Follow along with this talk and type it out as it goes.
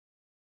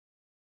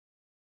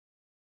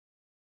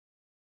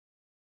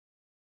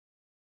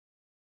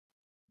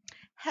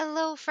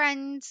Hello,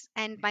 friends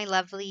and my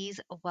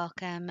lovelies.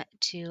 Welcome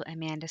to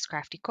Amanda's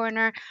Crafty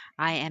Corner.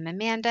 I am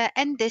Amanda,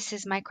 and this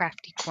is my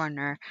Crafty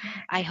Corner.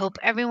 I hope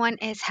everyone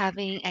is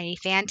having a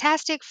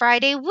fantastic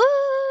Friday. Woo!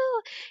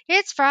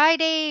 It's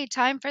Friday,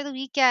 time for the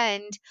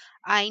weekend.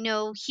 I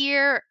know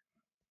where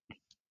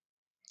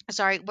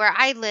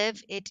I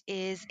live, it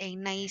is a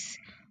nice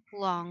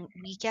long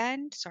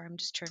weekend. Sorry, I'm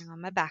just turning on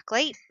my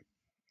backlight.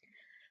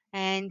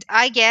 And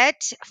I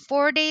get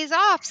 4 days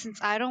off since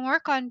I don't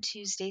work on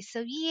Tuesday.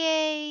 So,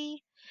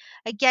 yay!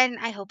 Again,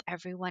 I hope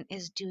everyone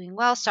is doing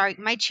well. Sorry,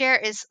 my chair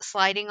is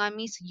sliding on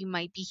me, so you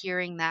might be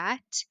hearing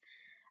that.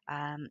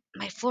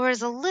 My floor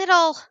is a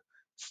little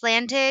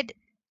slanted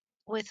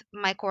with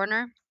my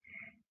corner.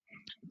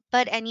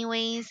 But,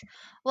 anyways,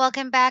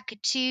 welcome back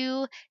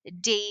to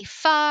day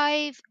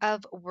 5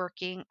 of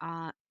working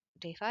on.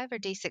 Day 5 or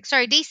day 6?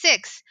 Sorry, day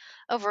 6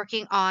 of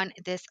working on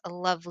this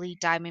lovely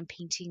diamond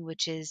painting,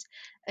 which is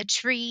a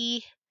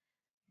tree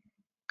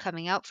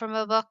coming out from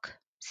a book,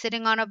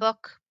 sitting on a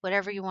book,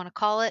 whatever you want to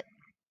call it.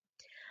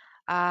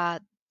 Uh,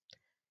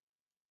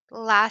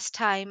 Last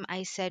time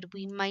I said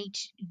we might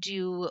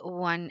do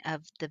one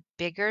of the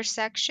bigger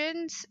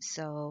sections.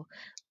 So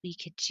we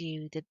could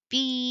do the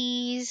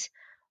B's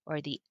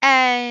or the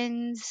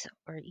N's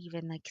or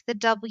even like the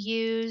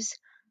W's.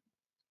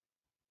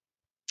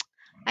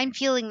 I'm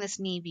feeling this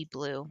navy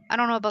blue. I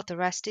don't know about the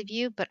rest of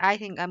you, but I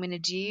think I'm going to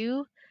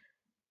do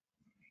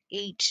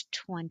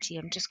 820.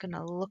 I'm just going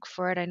to look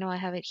for it. I know I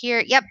have it here.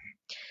 Yep.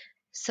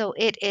 So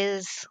it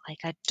is like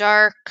a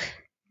dark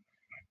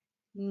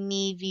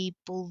navy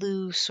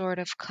blue sort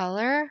of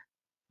color.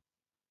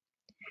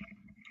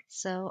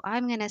 So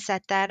I'm going to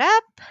set that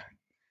up.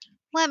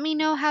 Let me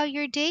know how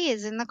your day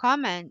is in the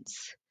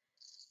comments.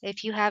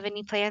 If you have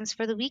any plans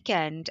for the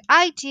weekend.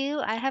 I do.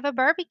 I have a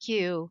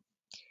barbecue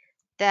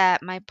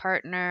that my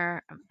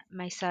partner,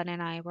 my son,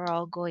 and I were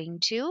all going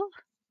to.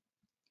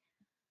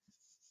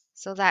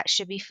 So that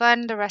should be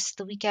fun. The rest of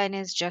the weekend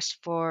is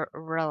just for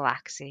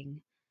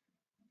relaxing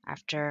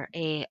after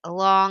a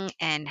long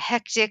and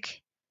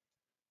hectic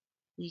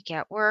week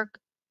at work.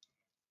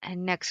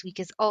 And next week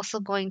is also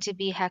going to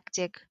be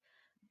hectic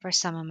for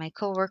some of my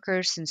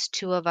coworkers since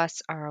 2 of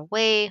us are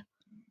away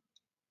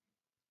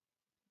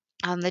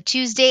on the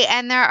Tuesday,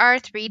 and there are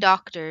 3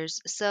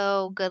 doctors.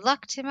 So good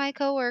luck to my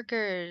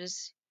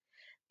coworkers,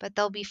 but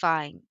they'll be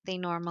fine. They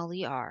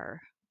normally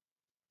are.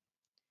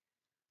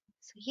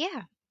 So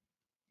yeah.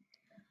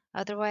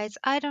 Otherwise,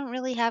 I don't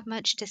really have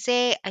much to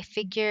say. I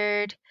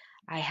figured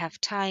I have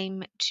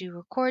time to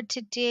record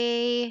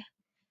today.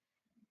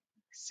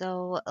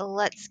 So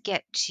let's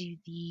get to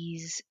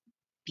these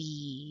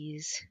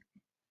bees.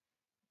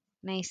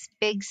 Nice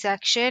big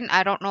section.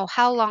 I don't know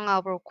how long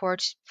I'll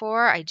record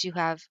for. I do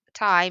have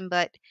time,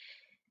 but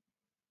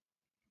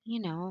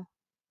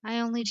I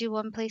only do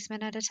one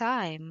placement at a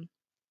time.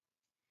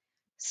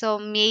 So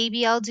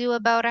maybe I'll do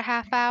about a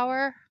half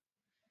hour,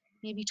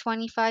 maybe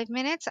 25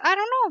 minutes. I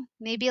don't know.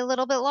 Maybe a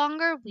little bit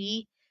longer.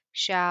 We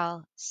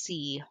shall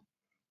see.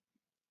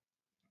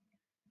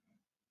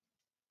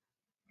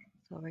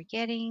 So we're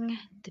getting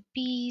the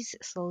bees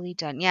slowly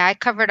done. Yeah, I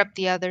covered up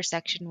the other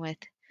section with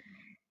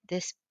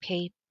this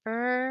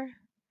paper.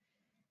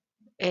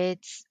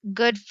 It's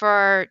good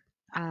for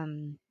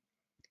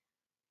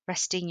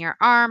resting your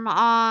arm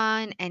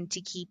on and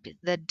to keep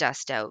the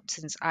dust out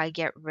since I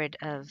get rid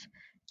of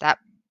that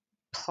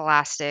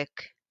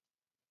plastic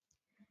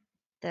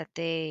that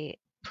they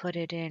put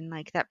it in,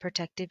 like that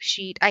protective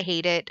sheet. I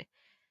hate it.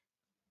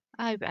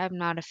 I'm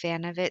not a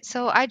fan of it.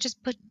 So I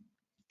just put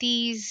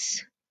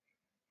these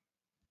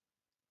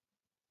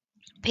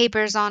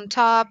papers on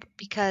top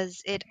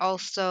because it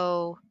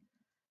also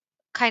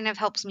kind of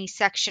helps me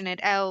section it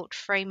out,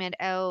 frame it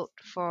out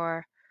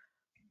for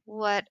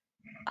what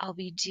I'll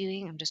be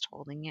doing. I'm just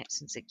holding it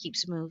since it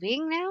keeps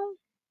moving now.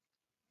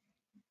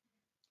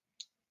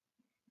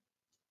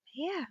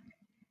 Yeah.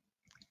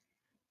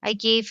 I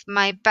gave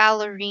my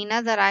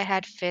ballerina that I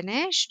had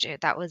finished.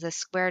 That was a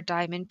square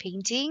diamond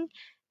painting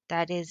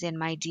that is in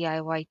my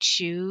DIY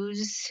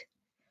Choose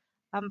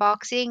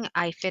unboxing.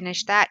 I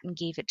finished that and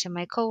gave it to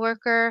my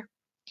coworker.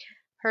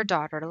 Her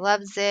daughter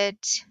loves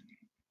it.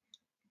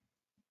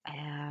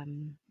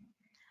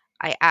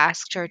 I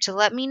asked her to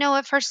let me know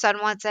if her son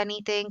wants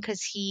anything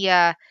because he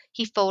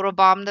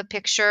photobombed the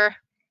picture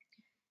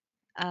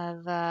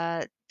of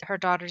her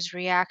daughter's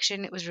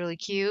reaction. It was really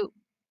cute.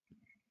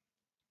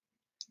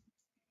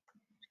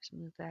 Just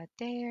move that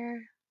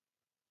there.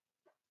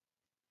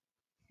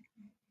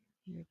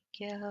 Here we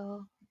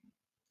go.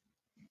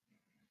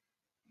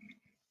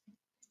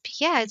 But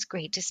yeah, it's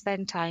great to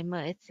spend time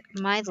with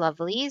my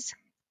lovelies.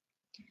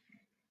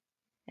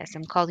 Yes,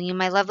 I'm calling you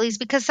my lovelies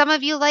because some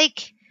of you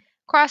like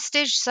cross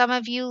stitch, some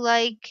of you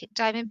like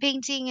diamond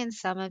painting, and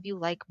some of you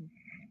like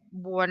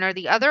one or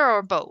the other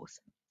or both.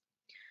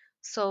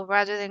 So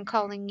rather than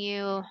calling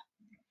you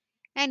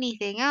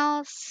anything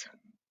else,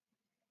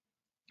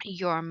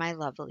 you're my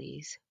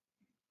lovelies.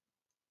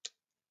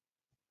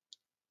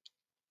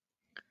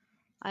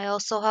 I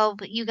also hope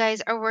you guys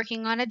are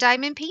working on a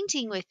diamond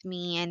painting with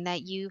me and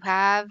that you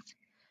have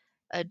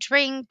a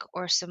drink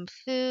or some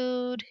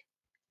food.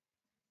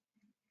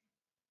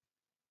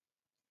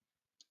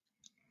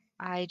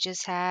 I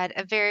just had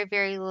a very,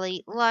 very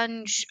late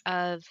lunch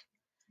of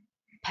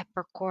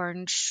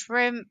peppercorn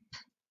shrimp,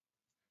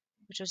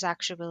 which was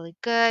actually really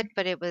good,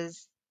 but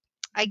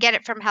I get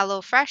it from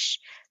HelloFresh,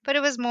 but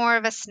it was more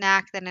of a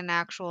snack than an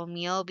actual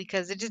meal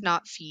because it did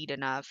not feed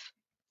enough.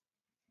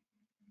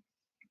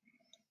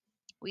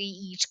 We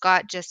each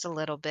got just a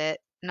little bit,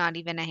 not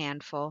even a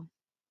handful.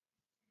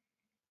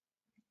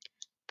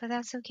 But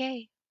that's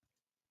okay.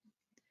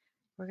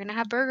 We're going to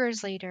have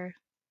burgers later.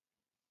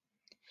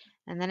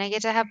 And then I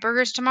get to have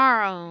burgers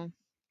tomorrow.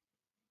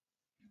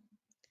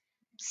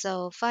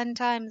 So fun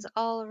times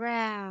all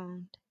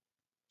around.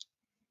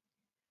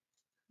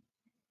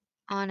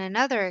 On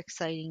another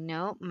exciting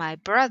note, my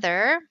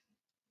brother,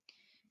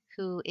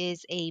 who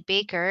is a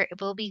baker,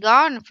 will be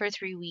gone for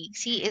 3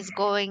 weeks. He is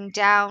going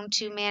down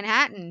to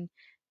Manhattan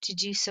to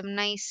do some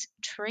nice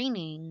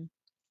training.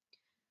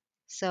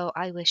 So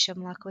I wish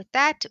him luck with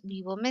that.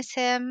 We will miss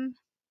him.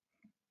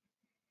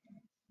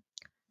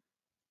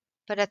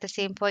 But at the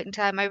same point in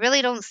time, I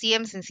really don't see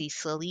him since he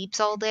sleeps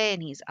all day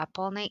and he's up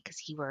all night because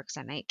he works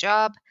a night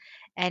job.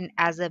 And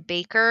as a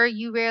baker,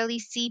 you rarely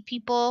see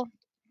people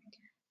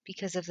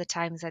because of the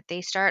times that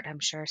they start. I'm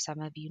sure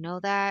some of you know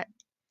that.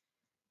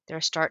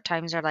 Their start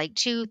times are like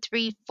 2,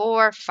 3,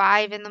 4,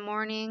 5 in the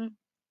morning.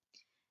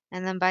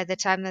 And then by the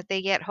time that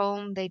they get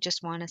home, they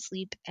just want to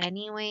sleep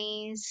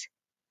anyways.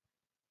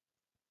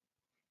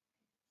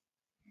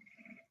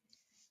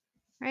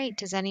 Right?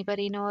 Does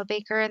anybody know a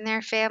baker in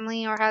their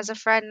family or has a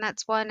friend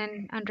that's one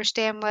and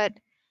understand what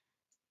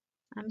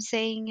I'm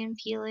saying and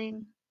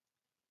feeling?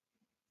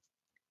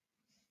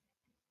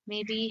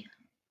 Maybe.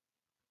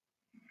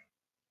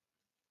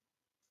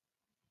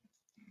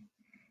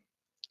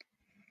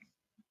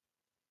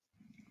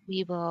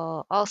 We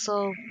will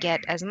also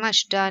get as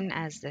much done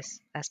as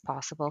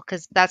possible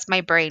because that's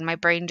my brain. My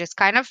brain just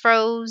kind of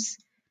froze.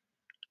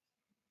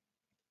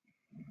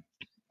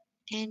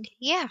 And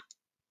yeah,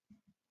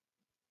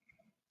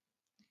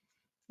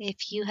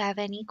 if you have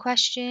any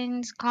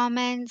questions,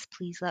 comments,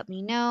 please let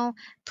me know.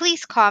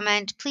 Please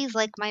comment. Please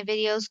like my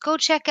videos. Go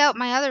check out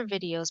my other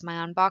videos,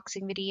 my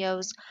unboxing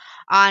videos.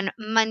 On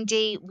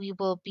Monday, we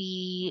will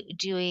be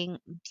doing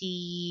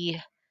the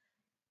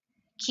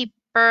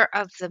Keeper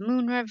of the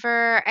Moon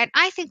River. And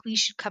I think we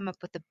should come up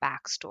with a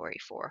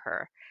backstory for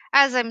her.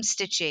 As I'm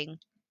stitching,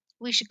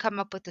 we should come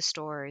up with a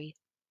story.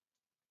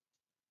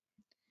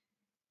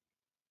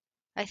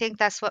 I think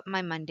that's what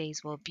my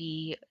Mondays will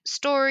be.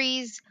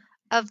 Stories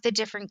of the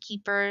different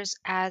keepers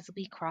as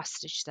we cross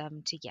stitch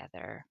them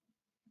together.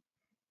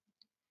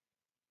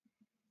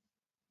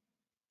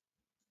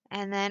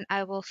 And then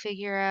I will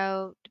figure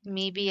out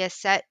maybe a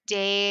set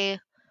day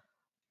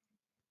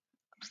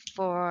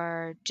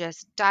for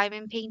just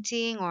diamond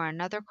painting or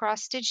another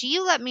cross stitch.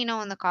 You let me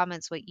know in the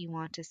comments what you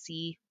want to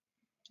see.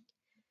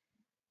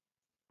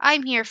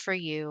 I'm here for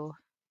you.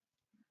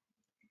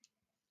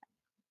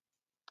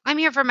 I'm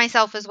here for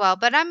myself as well,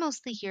 but I'm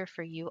mostly here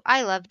for you.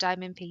 I love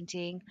diamond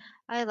painting.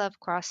 I love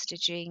cross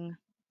stitching.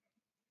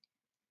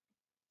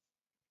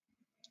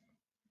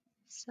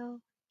 So,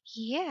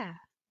 yeah.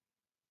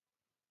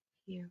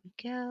 Here we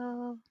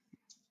go.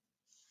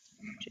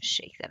 Just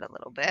shake that a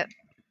little bit.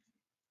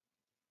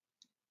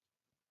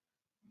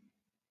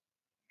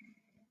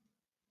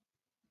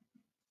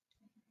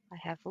 I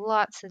have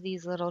lots of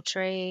these little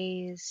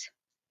trays.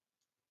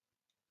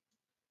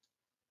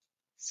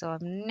 So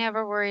I'm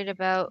never worried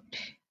about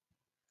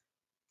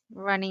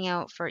running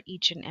out for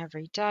each and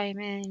every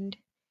diamond.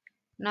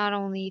 Not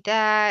only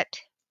that,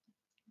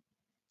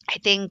 I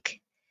think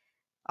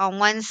on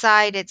one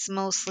side it's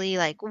mostly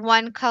like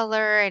one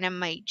color and it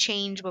might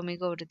change when we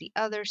go to the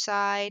other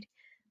side.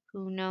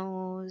 Who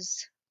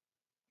knows?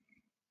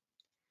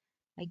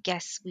 I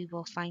guess we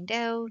will find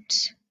out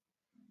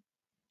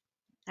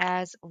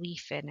as we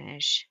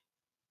finish.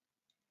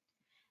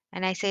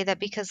 And I say that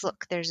because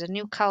look, there's a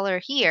new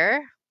color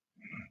here.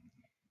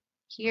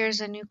 Here's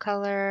a new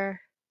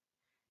color.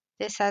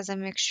 This has a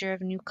mixture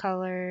of new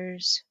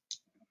colors.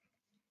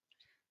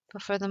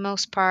 But for the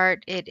most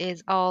part, it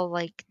is all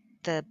like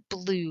the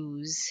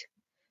blues,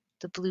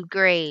 the blue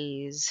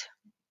grays.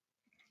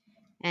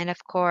 And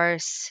of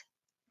course,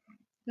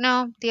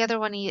 no, the other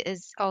one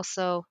is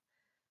also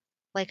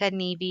like a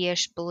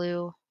navy-ish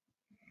blue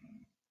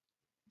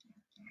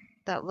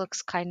that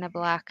looks kind of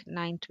black,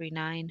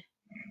 939.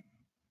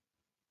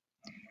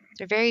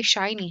 They're very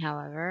shiny,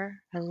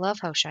 however. I love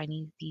how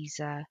shiny these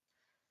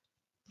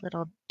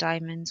little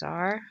diamonds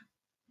are.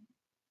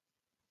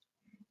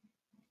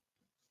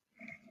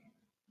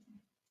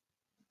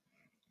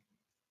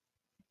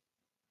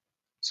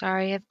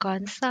 Sorry, I've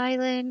gone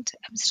silent.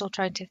 I'm still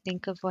trying to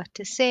think of what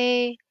to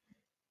say.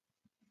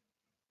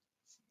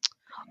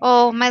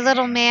 Oh, my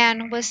little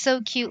man was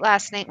so cute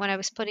last night when I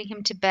was putting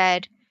him to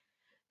bed.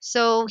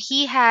 So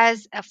he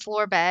has a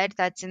floor bed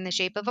that's in the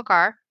shape of a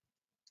car.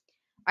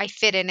 I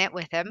fit in it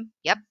with him.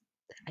 Yep,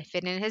 I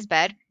fit in his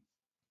bed.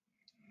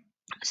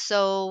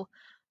 So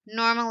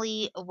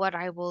Normally, what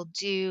I will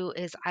do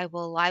is I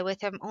will lie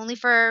with him only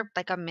for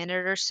like a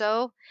minute or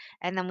so,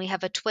 and then we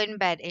have a twin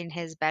bed in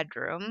his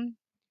bedroom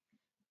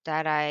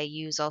that I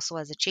use also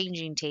as a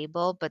changing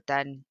table, but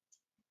then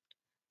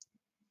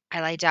I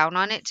lie down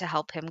on it to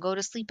help him go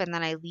to sleep, and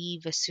then I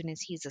leave as soon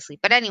as he's asleep.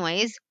 But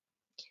anyways,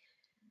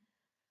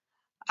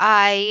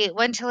 I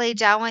went to lay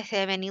down with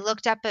him and he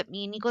looked up at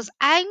me and he goes,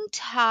 "I'm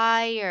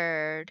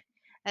tired."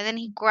 And then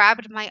he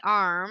grabbed my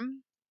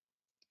arm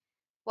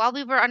while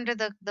we were under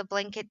the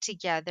blanket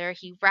together.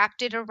 He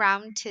wrapped it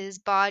around his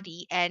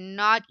body and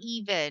not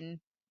even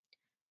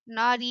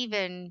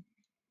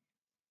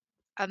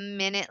a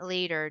minute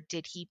later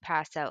did he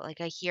pass out. Like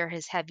I hear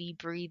his heavy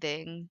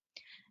breathing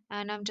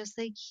and I'm just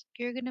like,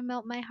 "You're going to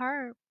melt my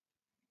heart.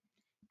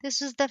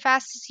 This is the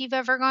fastest you've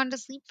ever gone to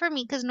sleep for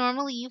me because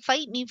normally you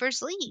fight me for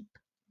sleep."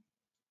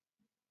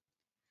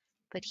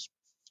 But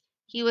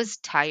he was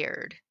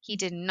tired. He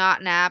did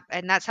not nap,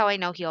 and that's how I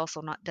know he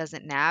also not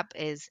doesn't nap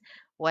is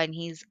when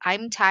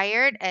I'm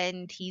tired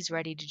and he's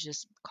ready to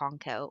just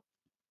conk out.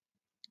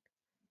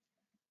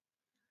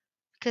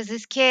 Because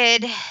this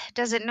kid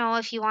doesn't know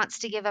if he wants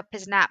to give up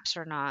his naps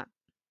or not.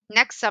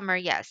 Next summer,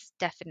 yes,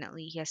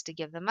 definitely he has to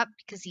give them up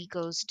because he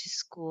goes to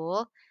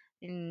school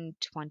in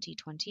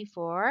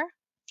 2024.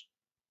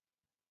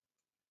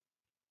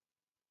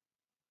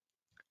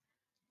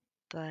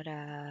 But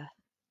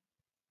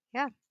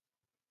yeah,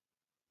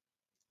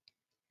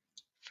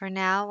 for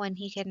now when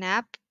he can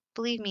nap,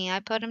 believe me,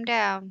 I put him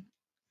down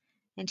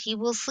and he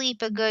will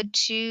sleep a good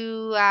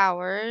 2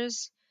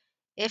 hours,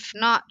 if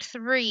not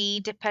 3,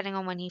 depending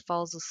on when he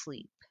falls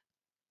asleep.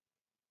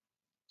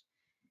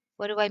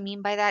 What do I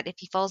mean by that? If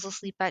he falls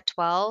asleep at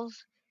 12,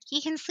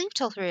 he can sleep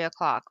till 3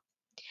 o'clock.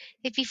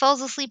 If he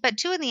falls asleep at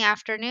 2 in the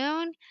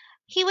afternoon,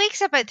 he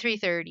wakes up at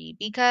 3:30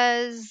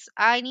 because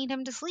I need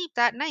him to sleep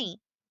that night.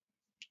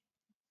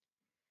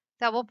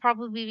 That will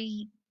probably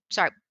be,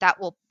 that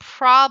will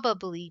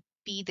probably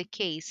be the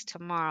case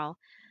tomorrow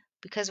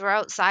because we're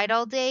outside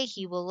all day.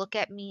 He will look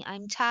at me,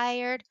 "I'm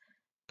tired,"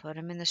 put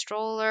him in the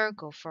stroller,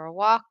 go for a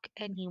walk,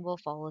 and he will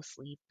fall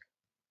asleep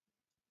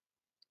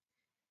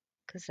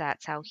because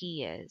that's how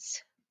he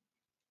is.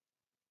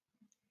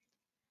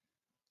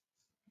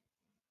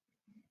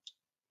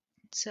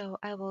 So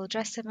I will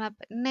dress him up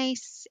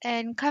nice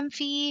and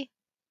comfy,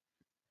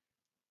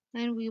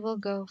 and we will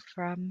go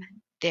from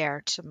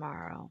there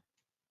tomorrow.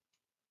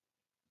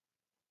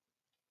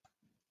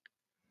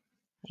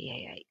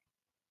 Yeah,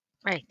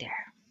 right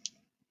there.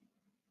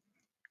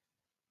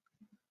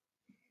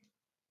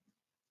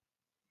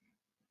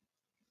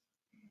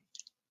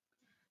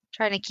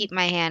 Trying to keep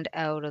my hand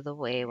out of the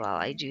way while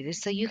I do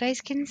this so you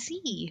guys can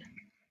see.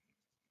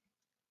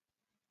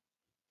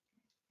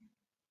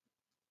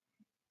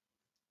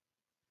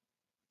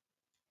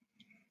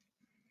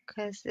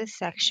 Because this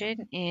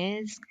section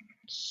is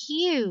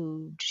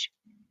huge.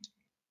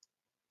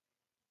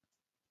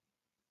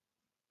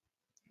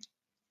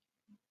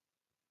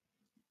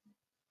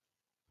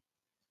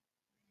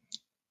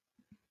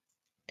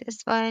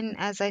 This one,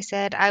 as I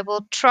said, I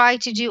will try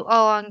to do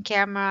all on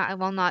camera. I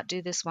will not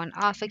do this one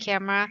off of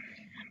camera.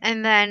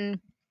 And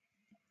then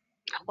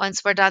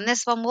once we're done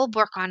this one, we'll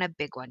work on a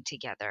big one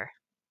together.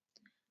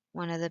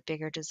 One of the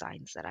bigger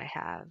designs that I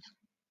have.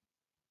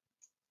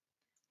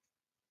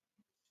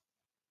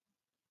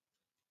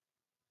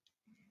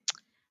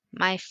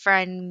 My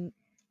friend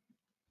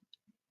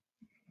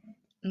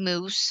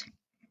Moose,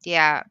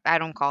 yeah, I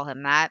don't call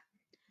him that.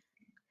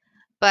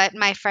 But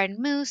my friend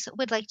Moose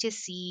would like to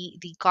see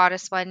the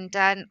goddess one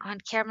done on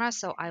camera,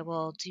 so I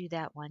will do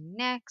that one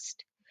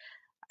next.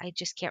 I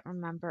just can't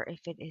remember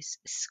if it is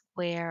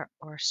square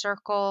or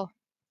circle.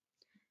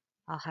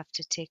 I'll have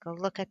to take a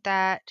look at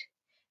that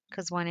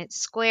because when it's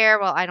square,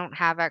 well, I don't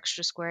have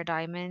extra square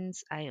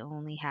diamonds. I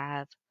only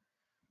have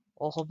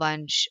a whole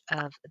bunch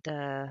of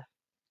the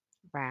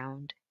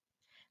round.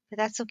 But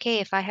that's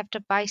okay. If I have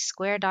to buy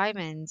square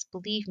diamonds,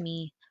 believe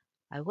me,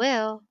 I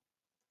will.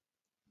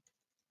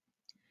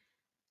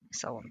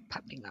 So I'm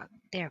popping up.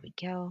 There we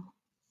go.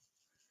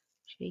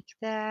 Shake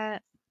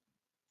that.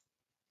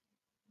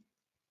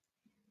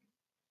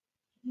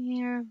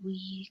 Here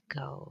we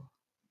go.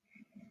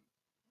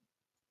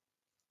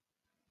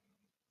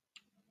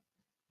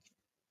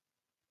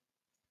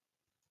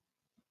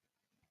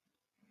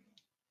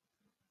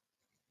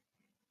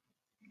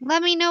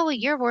 Let me know what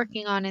you're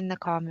working on in the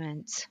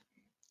comments.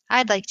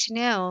 I'd like to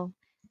know.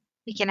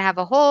 We can have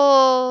a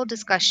whole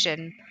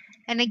discussion.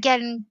 And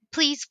again,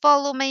 please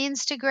follow my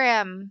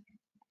Instagram.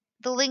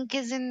 The link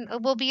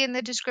will be in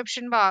the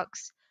description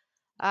box.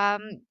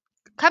 Come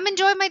and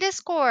join my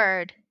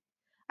Discord.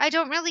 I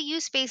don't really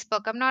use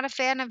Facebook. I'm not a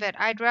fan of it.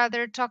 I'd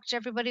rather talk to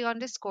everybody on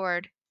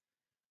Discord.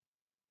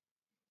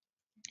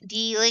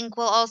 The link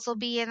will also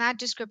be in that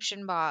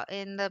description box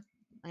in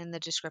the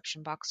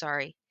description box,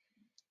 sorry.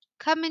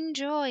 Come and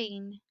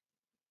join.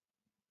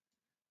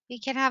 We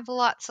can have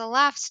lots of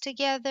laughs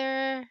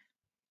together.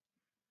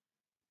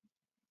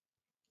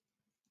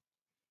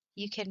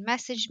 You can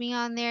message me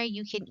on there.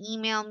 You can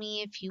email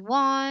me if you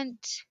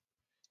want.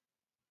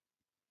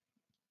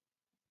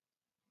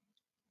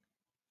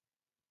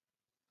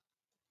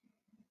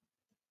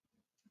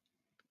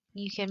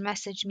 You can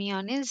message me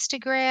on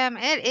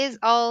Instagram. It is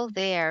all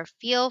there.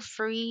 Feel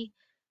free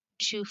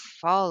to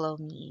follow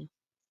me.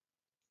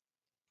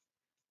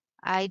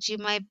 I do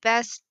my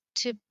best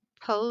to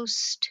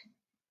post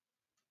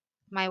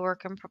my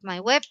work and my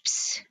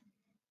whips,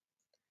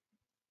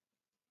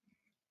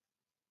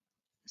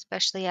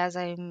 especially as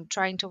I'm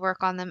trying to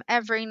work on them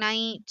every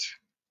night.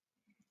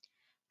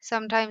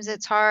 Sometimes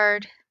it's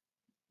hard,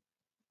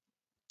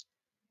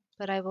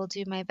 but I will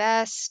do my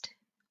best.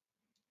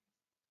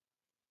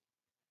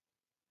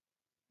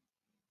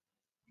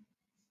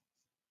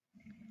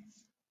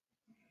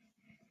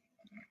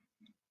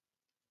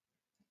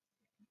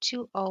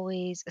 To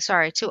always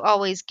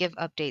give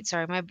updates.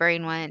 Sorry, my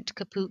brain went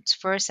kapoots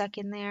for a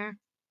second there.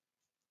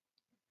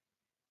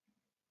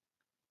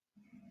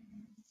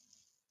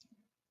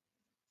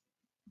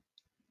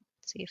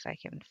 See if I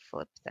can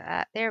flip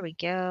that. There we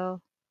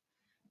go.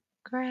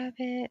 Grab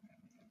it.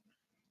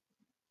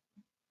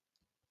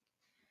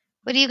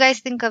 What do you guys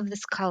think of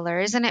this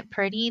color? Isn't it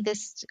pretty?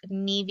 This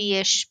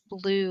navy-ish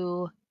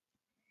blue.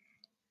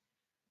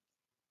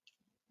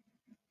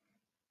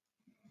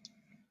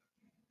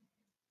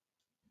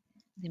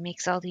 It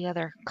makes all the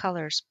other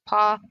colors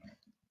pop.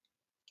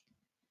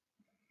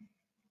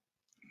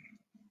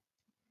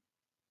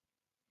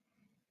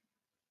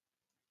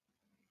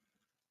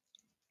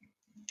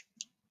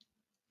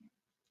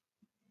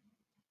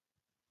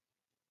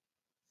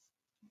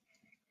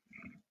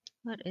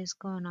 What is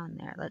going on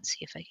there? Let's see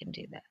if I can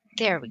do that.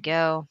 There we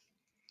go.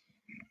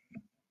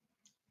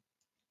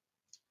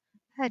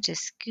 I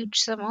just scooched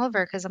some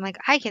over because I'm like,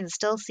 I can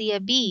still see a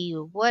bee.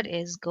 What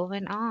is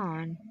going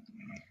on?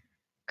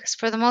 Because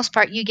for the most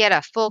part, you get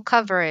a full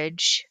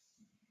coverage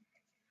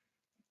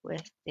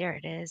with, there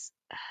it is,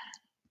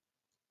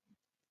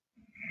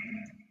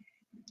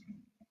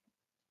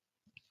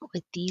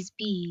 with these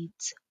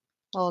beads.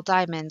 Well,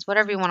 diamonds,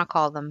 whatever you want to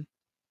call them.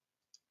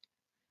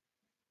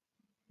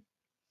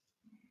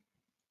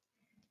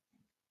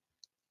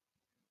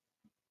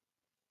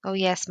 Oh,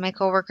 yes, my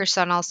coworker's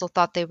son also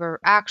thought they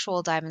were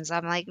actual diamonds.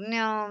 I'm like,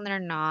 no, they're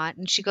not.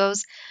 And she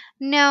goes,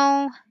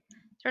 no,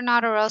 they're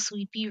not, or else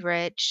we'd be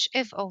rich.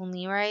 If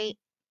only, right?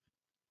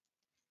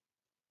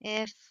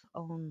 If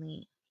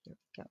only. Here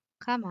we go.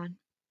 Come on.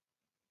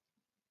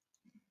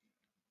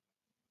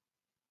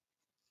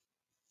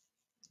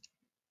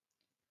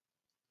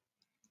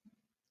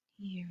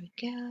 Here we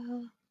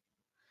go.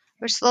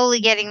 We're slowly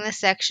getting this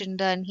section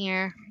done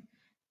here.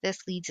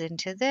 This leads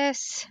into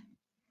this,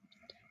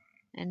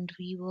 and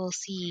we will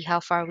see how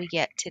far we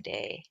get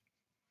today.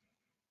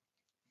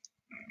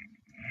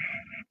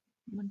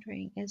 I'm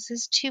wondering, is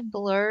this too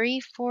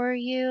blurry for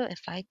you? If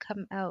I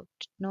come out,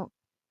 no,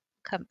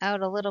 come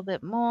out a little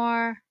bit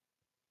more.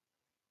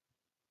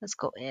 Let's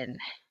go in.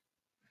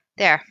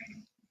 There.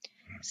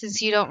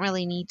 Since you don't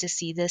really need to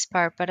see this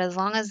part, but as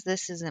long as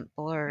this isn't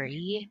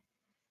blurry,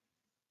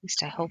 at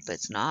least I hope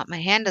it's not. My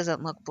hand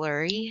doesn't look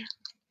blurry.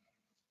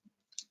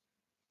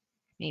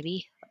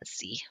 Maybe. Let's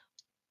see.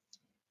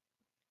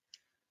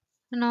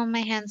 No, my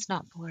hand's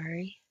not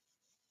blurry.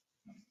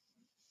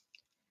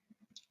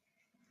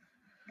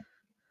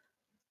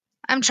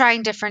 I'm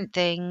trying different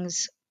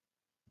things.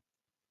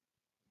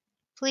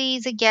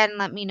 Please, again,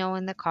 let me know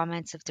in the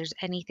comments if there's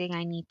anything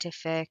I need to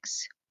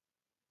fix.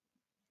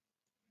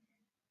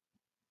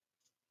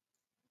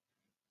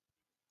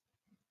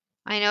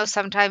 I know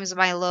sometimes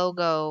my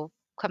logo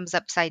comes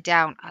upside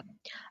down.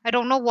 I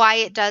don't know why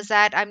it does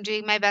that. I'm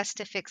doing my best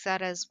to fix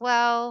that as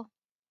well.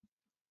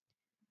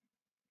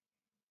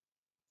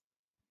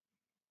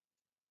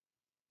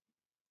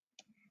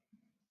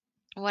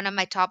 One of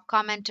my top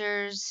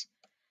commenters,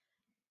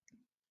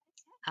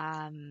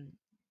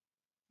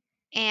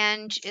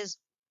 Ange is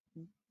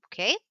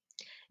okay,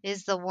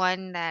 is the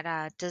one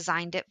that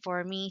designed it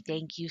for me.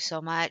 Thank you so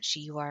much.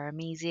 You are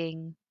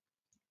amazing.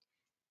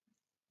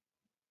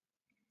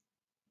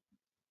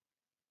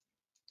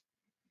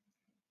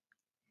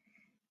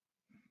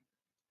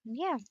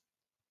 Yeah,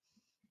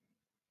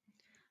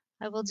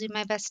 I will do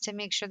my best to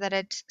make sure that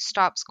it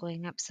stops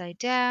going upside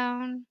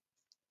down.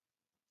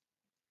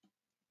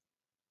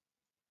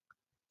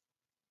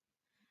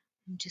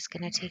 I'm just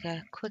going to take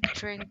a quick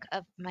drink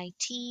of my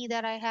tea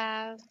that I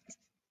have.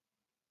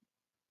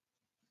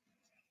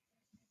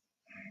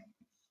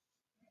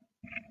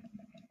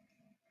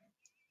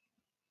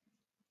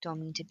 Don't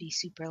mean to be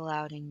super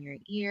loud in your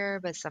ear,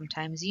 but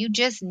sometimes you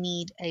just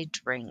need a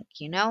drink,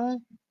 you know?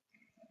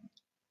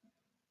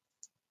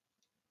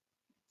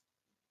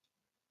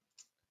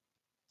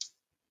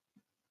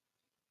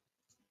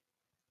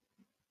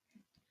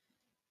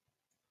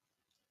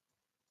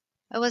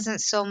 I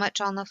wasn't so much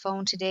on the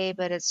phone today,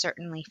 but it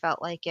certainly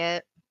felt like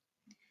it.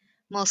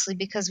 Mostly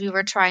because we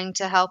were trying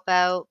to help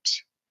out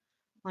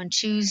on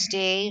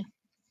Tuesday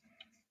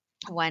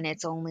when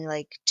it's only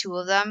like two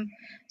of them.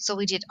 So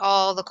we did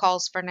all the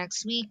calls for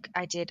next week.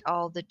 I did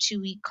all the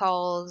 2-week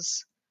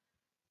calls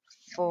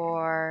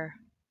for,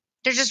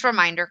 they're just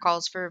reminder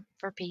calls for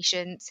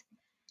patients.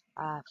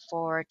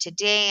 For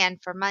today and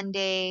for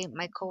Monday,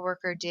 my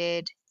coworker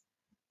did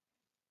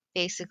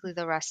basically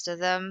the rest of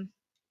them.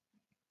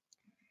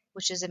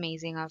 which is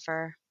amazing of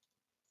her.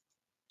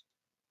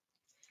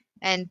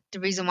 And the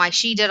reason why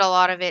she did a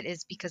lot of it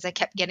is because I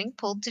kept getting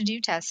pulled to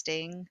do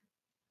testing.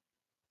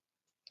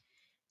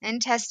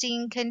 And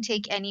testing can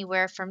take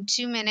anywhere from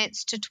 2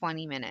 minutes to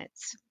 20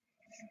 minutes.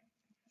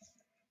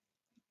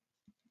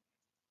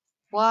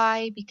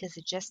 Why? Because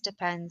it just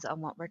depends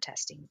on what we're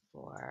testing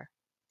for.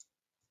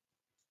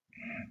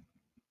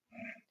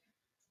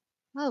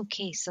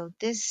 Okay, so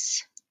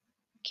this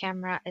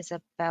camera is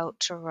about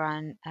to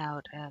run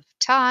out of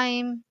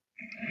time.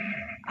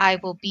 I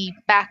will be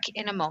back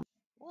in a moment.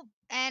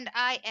 And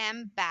I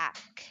am back.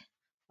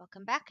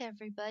 Welcome back,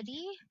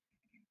 everybody.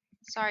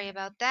 Sorry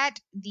about that.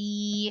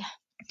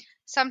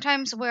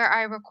 Sometimes where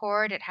I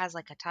record, it has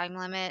like a time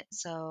limit,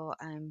 so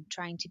I'm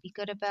trying to be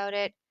good about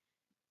it.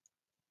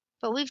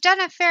 But we've done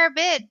a fair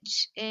bit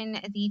in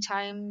the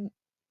time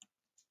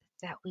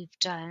that we've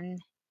done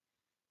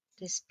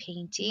this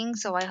painting,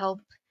 so I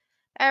hope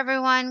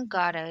everyone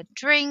got a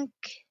drink,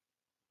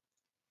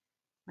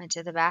 went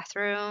to the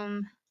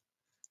bathroom,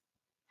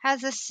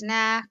 has a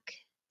snack,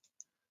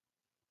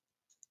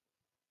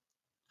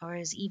 or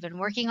is even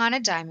working on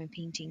a diamond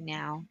painting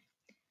now.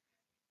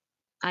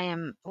 I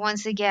am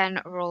once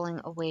again rolling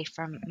away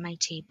from my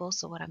table,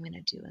 so what I'm going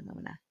to do is I'm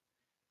going to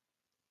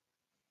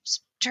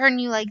just turn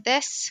you like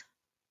this.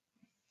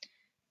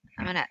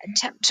 I'm going to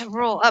attempt to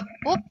roll up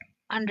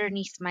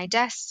underneath my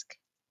desk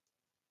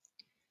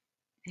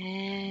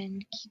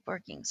and keep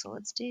working. So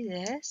let's do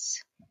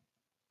this.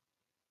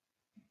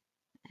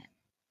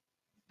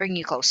 Bring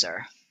you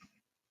closer.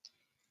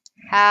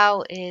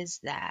 How is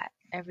that?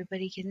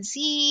 Everybody can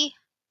see.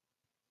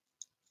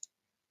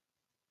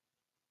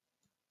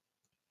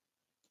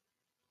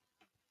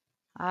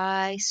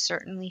 I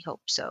certainly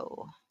hope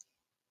so.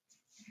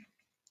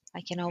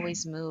 I can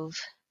always move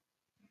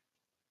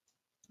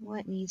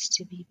what needs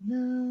to be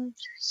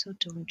moved, so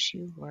don't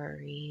you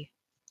worry.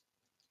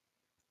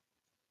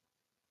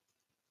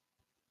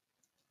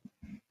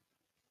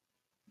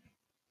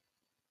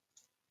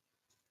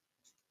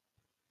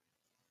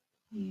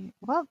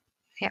 Well,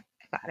 yep,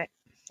 I got it.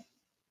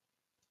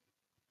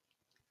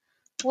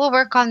 We'll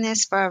work on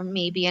this for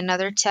maybe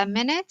another 10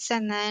 minutes,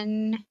 and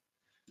then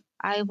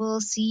I will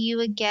see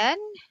you again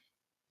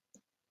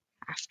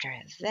after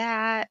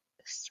that.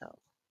 So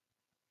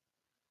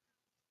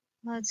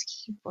let's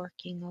keep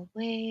working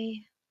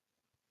away.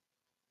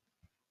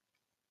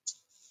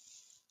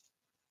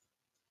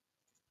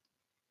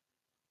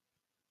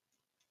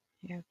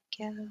 There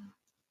we go.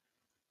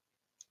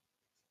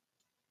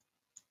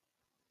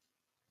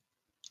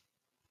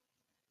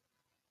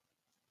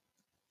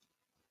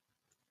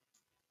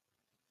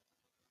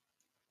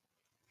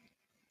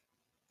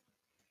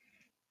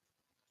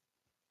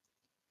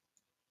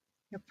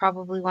 You're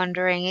probably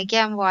wondering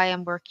again why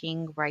I'm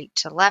working right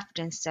to left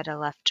instead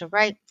of left to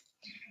right.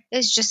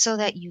 It's just so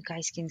that you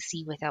guys can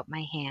see without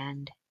my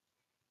hand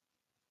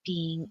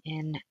being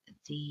in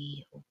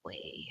the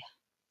way.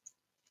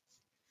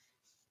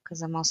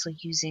 Because I'm also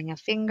using a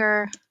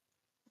finger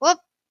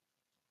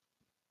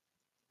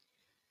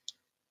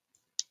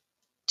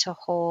to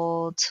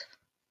hold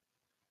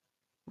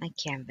my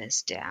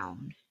canvas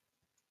down.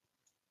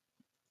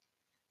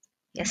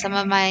 Yeah, some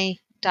of my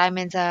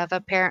diamonds have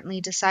apparently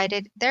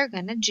decided they're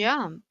gonna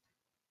jump.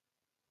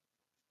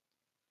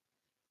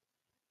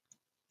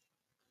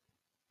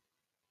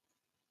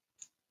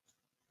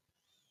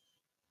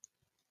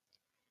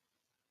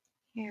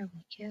 Here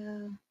we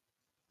go.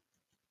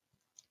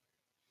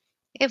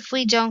 If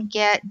we don't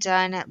get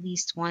done at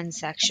least one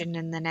section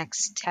in the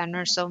next 10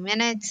 or so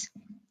minutes,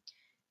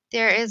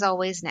 there is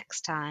always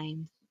next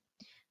time.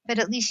 But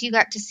at least you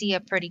got to see a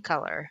pretty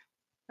color,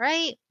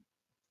 right?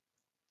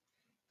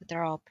 But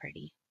they're all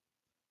pretty.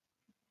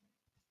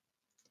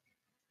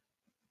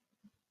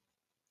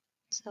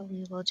 So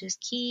we will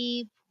just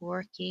keep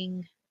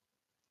working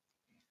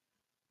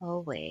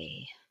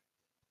away.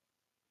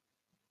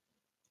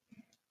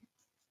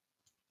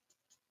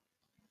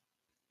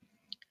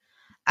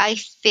 I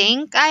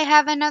think I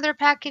have another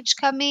package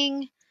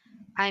coming.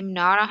 I'm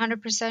not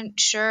 100%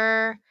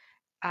 sure.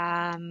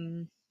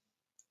 For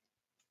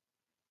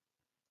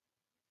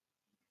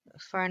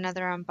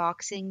another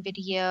unboxing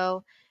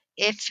video.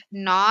 If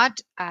not,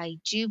 I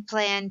do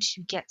plan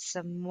to get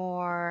some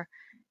more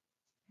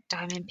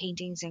diamond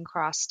paintings and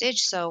cross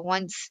stitch. So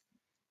once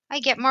I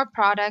get more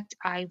product,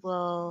 I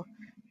will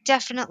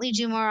definitely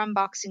do more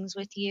unboxings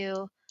with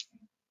you.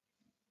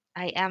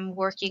 I am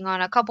working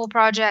on a couple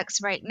projects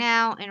right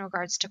now in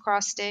regards to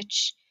cross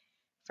stitch.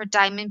 For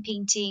diamond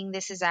painting,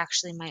 this is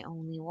actually my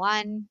only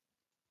one.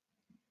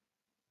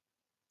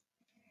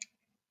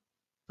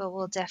 But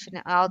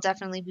I'll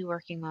definitely be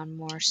working on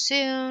more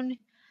soon.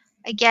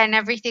 Again,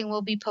 everything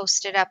will be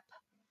posted up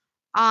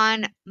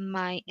on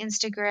my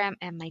Instagram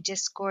and my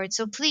Discord.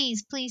 So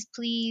please, please,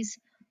 please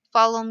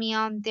follow me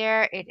on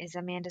there. It is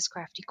Amanda's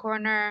Crafty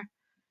Corner.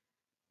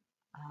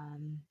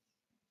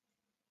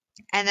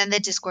 And then the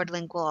Discord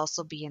link will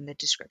also be in the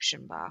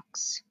description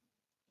box.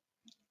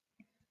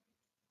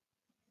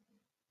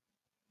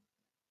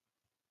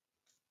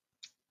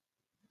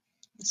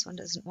 This one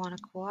doesn't want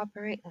to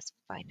cooperate. Let's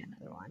find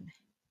another one.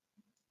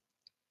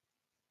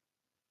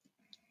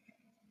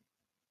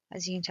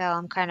 As you can tell,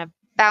 I'm kind of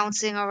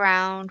bouncing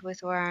around with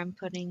where I'm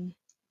putting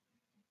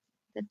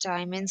the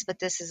diamonds, but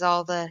this is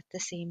all the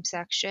same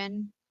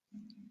section.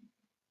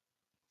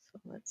 So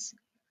let's see.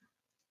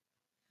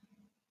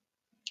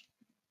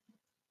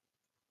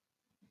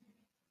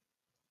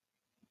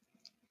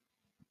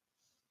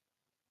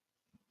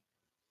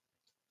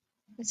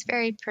 It's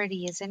very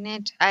pretty, isn't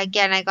it?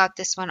 Again, I got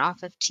this one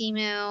off of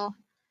Temu.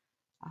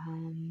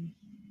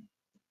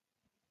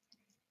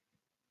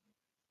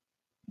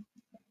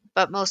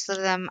 But most of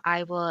them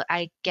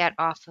I get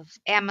off of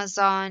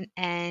Amazon,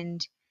 and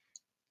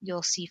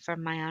you'll see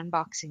from my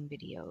unboxing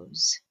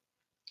videos.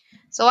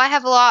 So I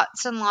have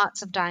lots and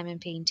lots of diamond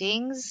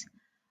paintings.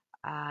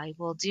 I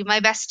will do my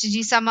best to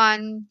do some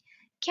on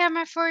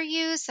camera for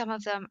you. Some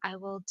of them I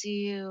will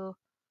do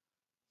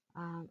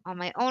on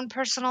my own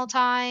personal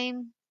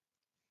time,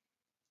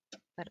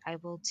 but I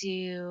will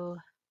do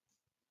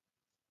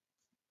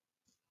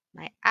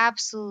my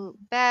absolute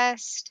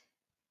best.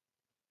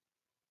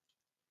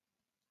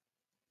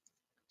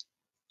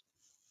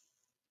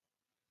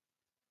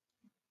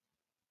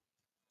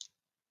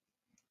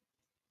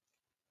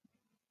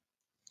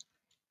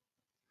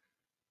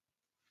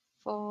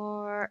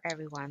 For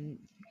everyone.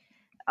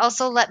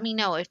 Also, let me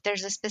know if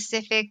there's a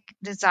specific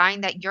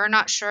design that you're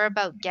not sure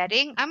about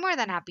getting. I'm more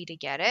than happy to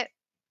get it.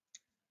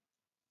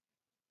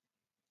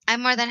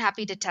 I'm more than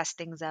happy to test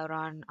things out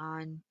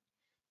on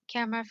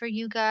camera for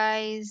you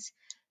guys,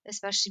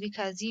 especially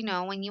because, you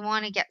know, when you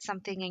want to get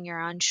something and you're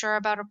unsure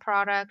about a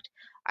product,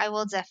 I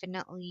will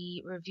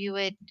definitely review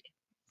it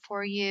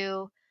for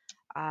you.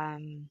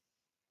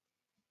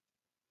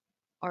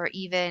 Or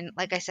even,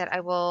 like I said,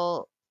 I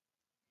will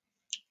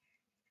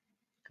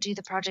do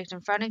the project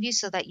in front of you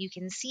so that you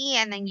can see,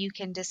 and then you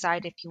can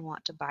decide if you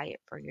want to buy it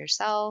for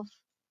yourself.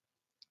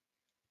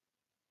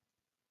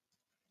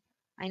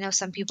 I know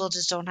some people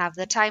just don't have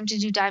the time to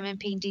do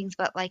diamond paintings,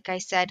 but like I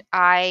said,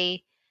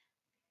 I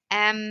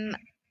am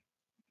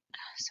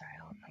sorry,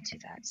 I'll do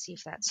that. See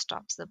if that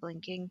stops the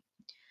blinking.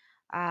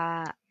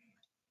 I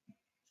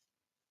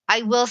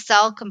will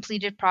sell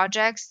completed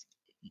projects.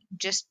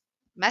 Just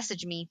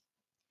message me.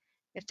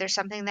 If there's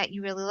something that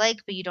you really like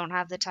but you don't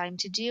have the time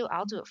to do,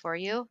 I'll do it for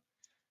you.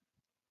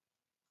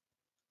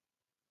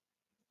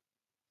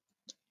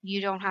 You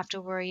don't have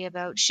to worry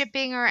about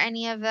shipping or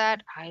any of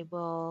that. I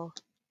will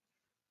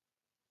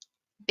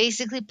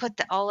basically put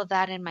all of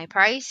that in my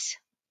price,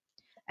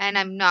 and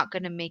I'm not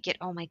going to make it,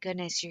 oh my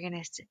goodness, you're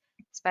going to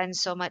spend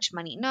so much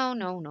money. No,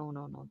 no, no,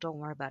 no, no. Don't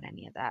worry about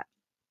any of that.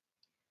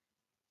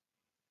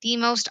 The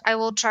most I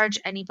will charge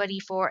anybody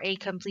for a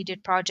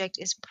completed project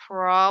is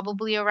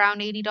probably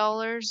around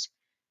 $80,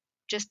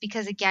 just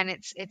because again,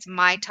 it's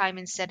my time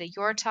instead of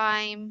your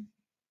time.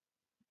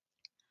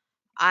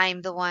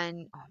 I'm the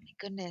one, oh my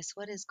goodness,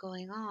 what is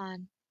going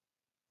on?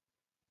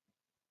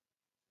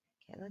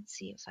 Okay, let's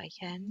see if I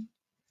can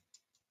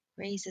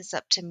raise this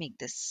up to make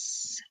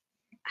this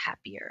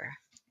happier.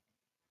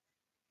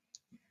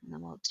 And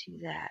then we'll do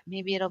that.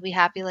 Maybe it'll be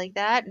happy like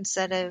that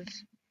instead of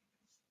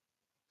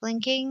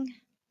blinking.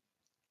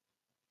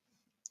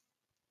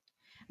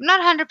 I'm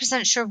not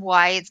 100% sure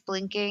why it's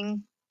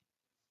blinking.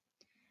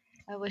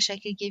 I wish I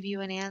could give you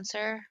an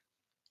answer.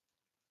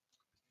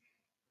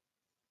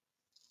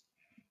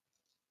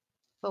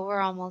 But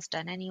we're almost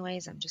done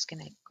anyways. I'm just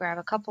going to grab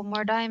a couple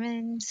more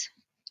diamonds.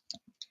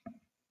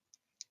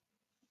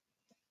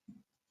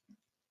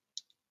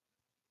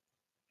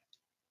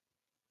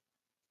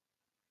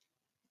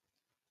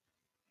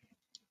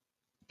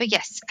 But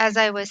yes, as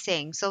I was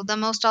saying, so the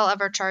most I'll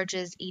ever charge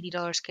is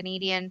 $80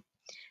 Canadian.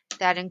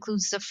 That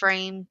includes the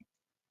frame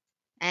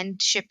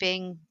and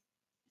shipping.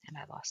 And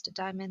I lost a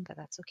diamond, but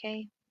that's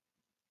okay.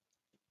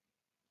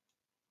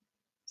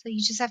 So you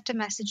just have to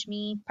message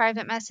me,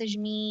 private message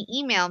me,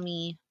 email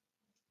me.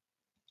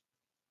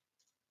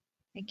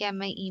 Again,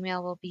 my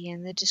email will be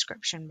in the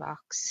description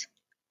box.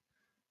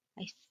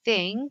 I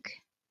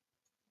think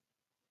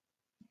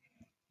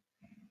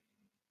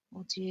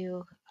we'll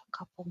do a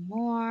couple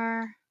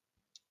more.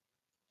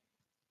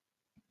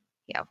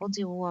 Yeah, we'll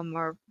do one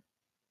more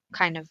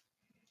kind of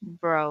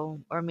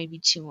row, or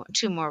maybe two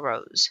more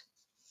rows.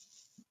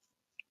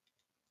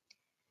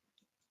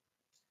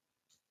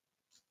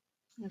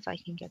 If I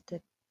can get the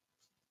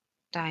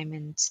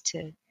diamonds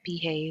to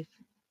behave.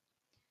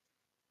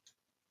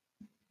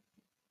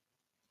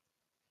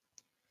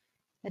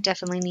 I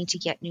definitely need to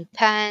get new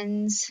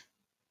pens,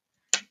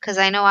 because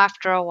I know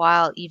after a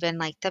while, even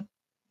like the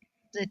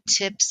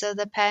tips of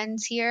the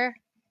pens here,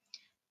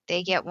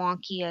 they get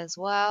wonky as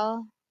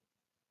well.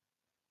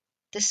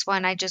 This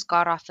one I just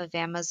got off of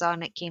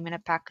Amazon. It came in a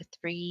pack of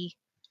 3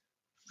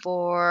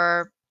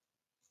 for,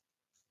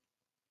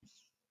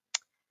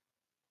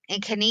 in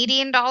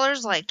Canadian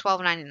dollars, like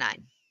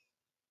 $12.99.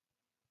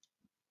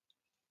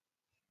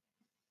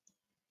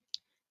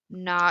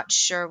 Not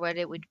sure what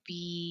it would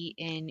be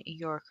in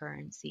your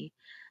currency.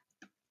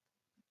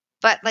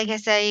 But like I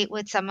say,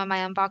 with some of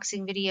my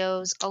unboxing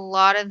videos, a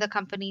lot of the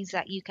companies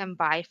that you can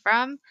buy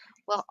from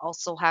will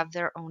also have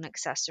their own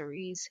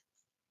accessories.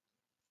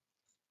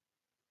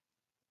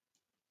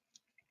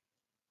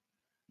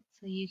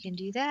 So you can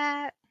do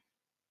that.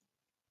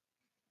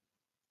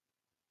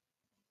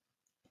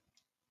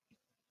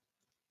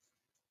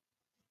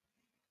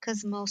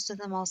 Because most of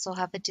them also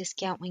have a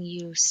discount when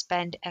you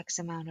spend X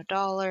amount of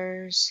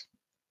dollars.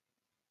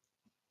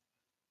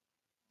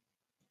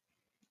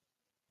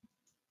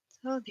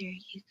 So there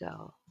you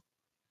go.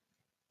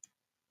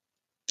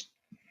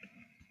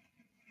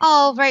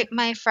 All right,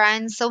 my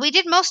friends. So we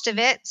did most of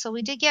it. So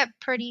we did get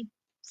pretty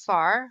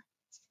far.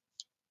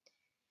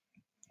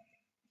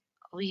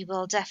 We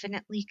will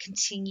definitely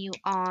continue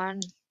on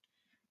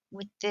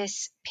with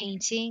this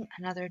painting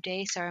another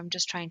day. Sorry, I'm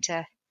just trying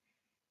to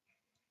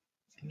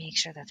make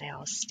sure that they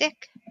all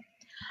stick.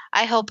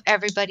 I hope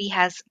everybody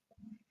has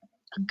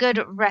a good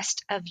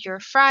rest of your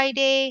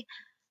Friday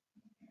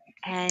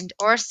and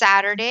or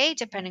Saturday,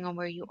 depending on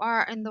where you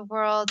are in the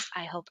world.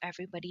 I hope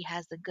everybody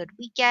has a good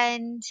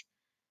weekend,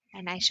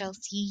 and I shall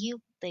see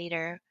you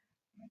later.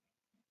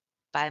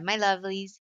 Bye, my lovelies.